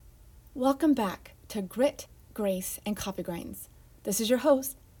Welcome back to Grit, Grace, and Coffee Grinds. This is your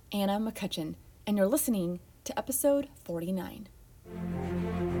host, Anna McCutcheon, and you're listening to episode 49.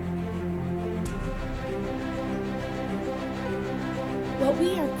 What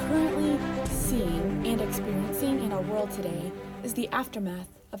we are currently seeing and experiencing in our world today is the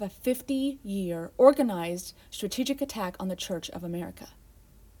aftermath of a 50-year organized strategic attack on the Church of America.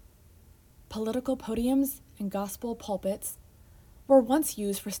 Political podiums and gospel pulpits were once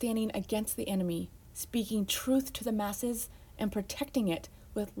used for standing against the enemy, speaking truth to the masses, and protecting it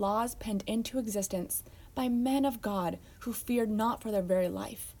with laws penned into existence by men of God who feared not for their very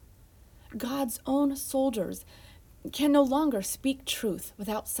life. God's own soldiers can no longer speak truth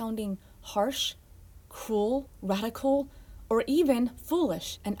without sounding harsh, cruel, radical, or even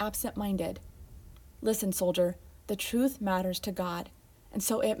foolish and absent-minded. Listen, soldier, the truth matters to God, and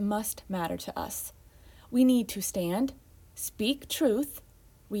so it must matter to us. We need to stand, speak truth,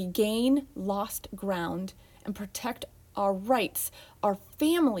 regain lost ground, and protect our rights, our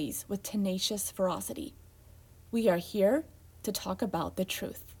families with tenacious ferocity. We are here to talk about the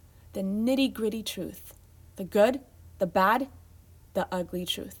truth, the nitty-gritty truth, the good, the bad, the ugly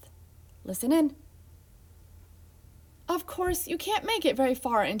truth. Listen in. Of course, you can't make it very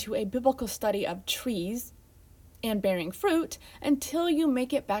far into a biblical study of trees and bearing fruit until you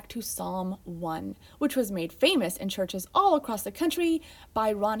make it back to Psalm 1, which was made famous in churches all across the country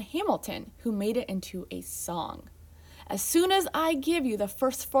by Ron Hamilton, who made it into a song. As soon as I give you the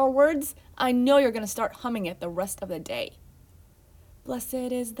first 4 words, I know you're going to start humming it the rest of the day. Blessed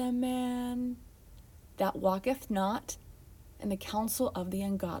is the man that walketh not in the counsel of the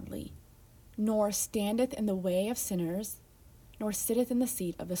ungodly, nor standeth in the way of sinners, nor sitteth in the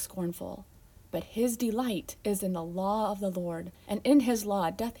seat of the scornful. But his delight is in the law of the Lord, and in his law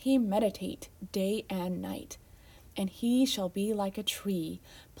doth he meditate day and night. And he shall be like a tree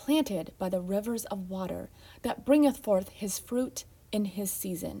planted by the rivers of water, that bringeth forth his fruit in his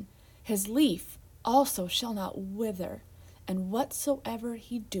season. His leaf also shall not wither, and whatsoever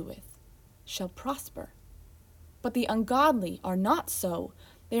he doeth shall prosper. But the ungodly are not so.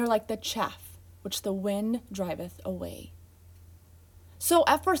 They are like the chaff which the wind driveth away. So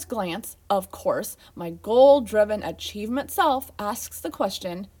at first glance, of course, my goal-driven achievement self asks the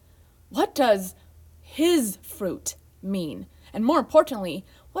question, what does his fruit mean? And more importantly,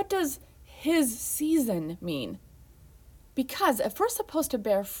 what does his season mean? Because if we're supposed to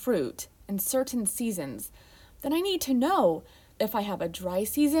bear fruit in certain seasons, then I need to know if I have a dry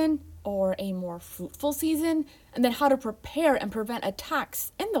season or a more fruitful season, and then how to prepare and prevent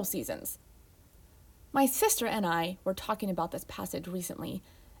attacks in those seasons. My sister and I were talking about this passage recently,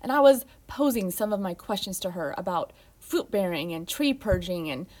 and I was posing some of my questions to her about fruit bearing and tree purging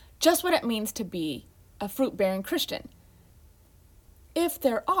and just what it means to be a fruit bearing Christian. If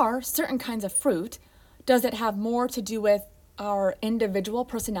there are certain kinds of fruit, does it have more to do with our individual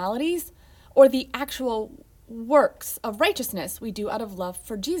personalities or the actual works of righteousness we do out of love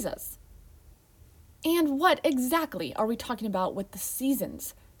for Jesus? And what exactly are we talking about with the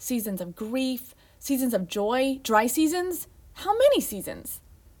seasons? Seasons of grief, seasons of joy, dry seasons? How many seasons?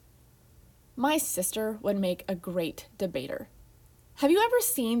 My sister would make a great debater. Have you ever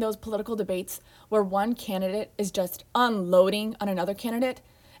seen those political debates where one candidate is just unloading on another candidate,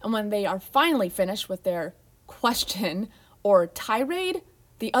 and when they are finally finished with their question or tirade,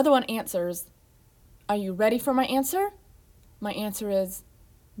 the other one answers, "Are you ready for my answer?" My answer is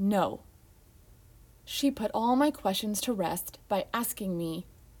no. She put all my questions to rest by asking me,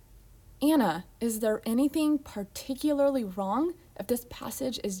 Anna, is there anything particularly wrong if this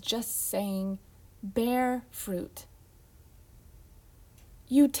passage is just saying, bear fruit?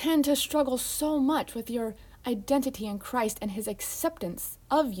 You tend to struggle so much with your identity in Christ and his acceptance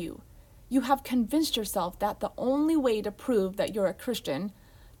of you. You have convinced yourself that the only way to prove that you're a Christian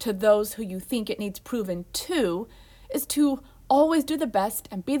to those who you think it needs proven to is to always do the best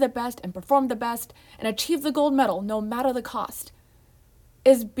and be the best and perform the best and achieve the gold medal no matter the cost.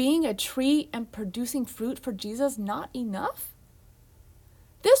 Is being a tree and producing fruit for Jesus not enough?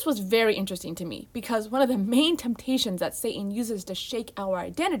 This was very interesting to me because one of the main temptations that Satan uses to shake our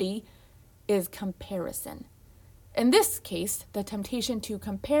identity is comparison. In this case, the temptation to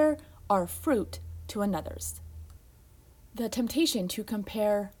compare our fruit to another's. The temptation to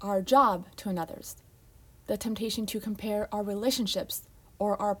compare our job to another's. The temptation to compare our relationships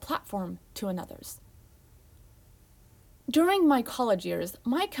or our platform to another's. During my college years,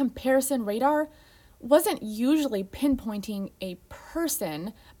 my comparison radar wasn't usually pinpointing a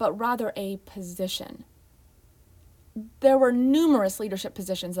person, but rather a position. There were numerous leadership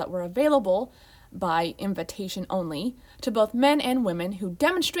positions that were available, by invitation only, to both men and women who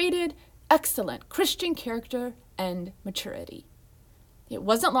demonstrated excellent Christian character and maturity. It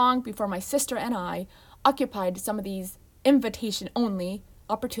wasn't long before my sister and I occupied some of these invitation-only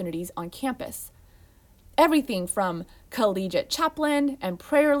opportunities on campus. Everything from collegiate chaplain and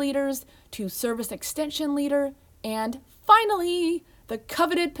prayer leaders to service extension leader, and finally, the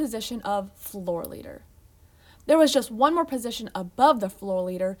coveted position of floor leader. There was just one more position above the floor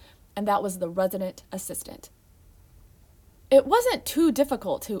leader, and that was the resident assistant. It wasn't too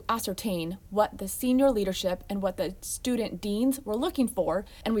difficult to ascertain what the senior leadership and what the student deans were looking for,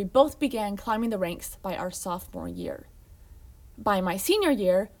 and we both began climbing the ranks by our sophomore year. By my senior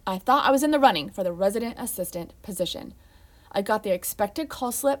year, I thought I was in the running for the resident assistant position. I got the expected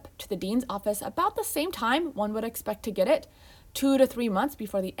call slip to the dean's office about the same time one would expect to get it, 2 to 3 months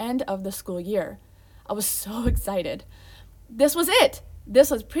before the end of the school year. I was so excited. This was it.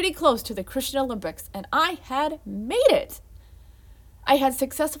 This was pretty close to the Christian Olympics, and I had made it. I had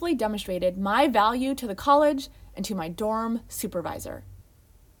successfully demonstrated my value to the college and to my dorm supervisor.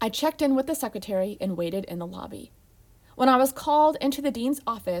 I checked in with the secretary and waited in the lobby. When I was called into the dean's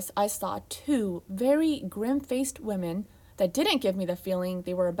office, I saw 2 very grim-faced women that didn't give me the feeling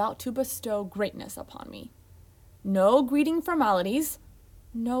they were about to bestow greatness upon me. No greeting formalities,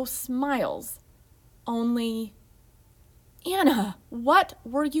 no smiles, only, "Anna, what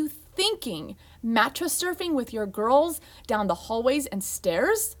were you thinking? Mattress surfing with your girls down the hallways and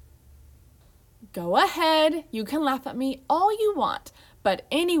stairs?" Go ahead, you can laugh at me all you want, but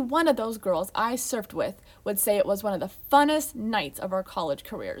any one of those girls I surfed with would say it was one of the funnest nights of our college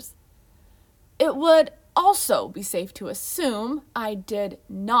careers. It would also be safe to assume I did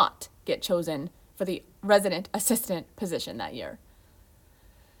not get chosen for the resident assistant position that year.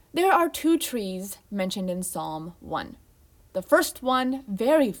 There are 2 trees mentioned in Psalm 1. The first one,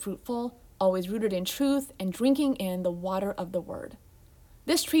 very fruitful, always rooted in truth and drinking in the water of the word.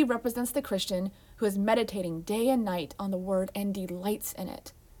 This tree represents the Christian who is meditating day and night on the word and delights in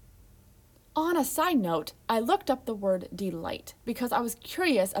it. On a side note, I looked up the word delight because I was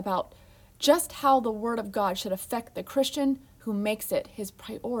curious about just how the word of God should affect the Christian who makes it his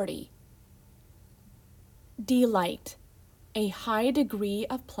priority. Delight, a high degree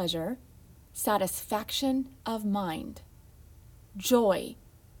of pleasure, satisfaction of mind. Joy.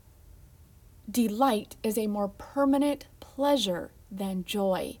 Delight is a more permanent pleasure than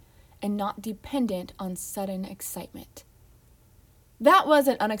joy and not dependent on sudden excitement. That was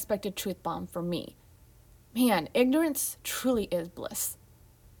an unexpected truth bomb for me. Man, ignorance truly is bliss.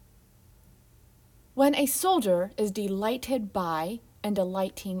 When a soldier is delighted by and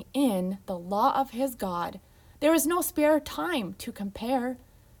delighting in the law of his God, there is no spare time to compare,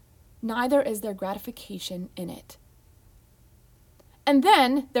 neither is there gratification in it. And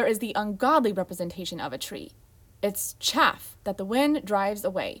then there is the ungodly representation of a tree. It's chaff that the wind drives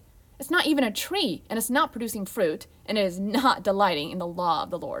away. It's not even a tree, and it's not producing fruit, and it is not delighting in the law of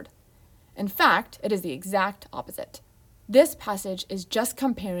the Lord. In fact, it is the exact opposite. This passage is just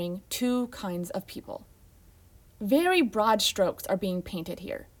comparing 2 kinds of people. Very broad strokes are being painted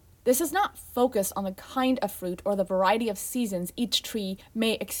here. This is not focused on the kind of fruit or the variety of seasons each tree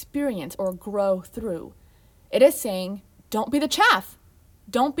may experience or grow through. It is saying, don't be the chaff.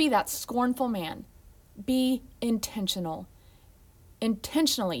 Don't be that scornful man. Be intentional.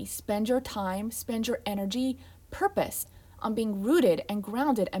 Intentionally spend your time, spend your energy, purpose on being rooted and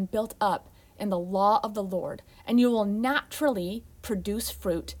grounded and built up in the law of the Lord, and you will naturally produce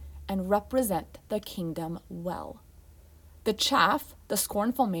fruit and represent the kingdom well. The chaff, the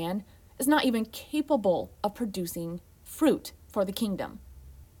scornful man, is not even capable of producing fruit for the kingdom.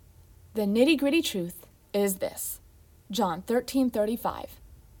 The nitty-gritty truth is this. John 13:35.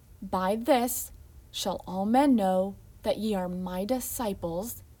 By this shall all men know that ye are my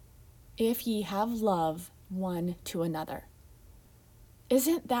disciples, if ye have love one to another.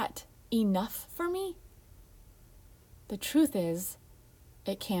 Isn't that enough for me? The truth is,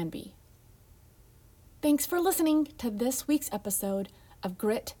 it can be. Thanks for listening to this week's episode of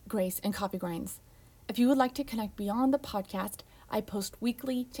Grit, Grace, and Coffee Grinds. If you would like to connect beyond the podcast, I post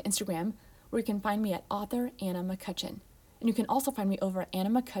weekly to Instagram, where you can find me at author Anna McCutcheon. And you can also find me over at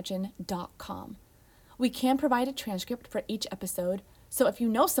annamccutcheon.com. We can provide a transcript for each episode, so if you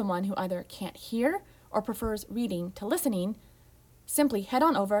know someone who either can't hear or prefers reading to listening, simply head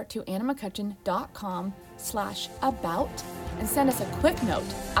on over to annamccutcheon.com/about and send us a quick note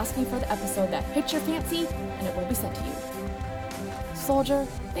asking for the episode that hits your fancy, and it will be sent to you. Soldier,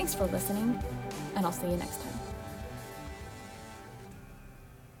 thanks for listening, and I'll see you next time.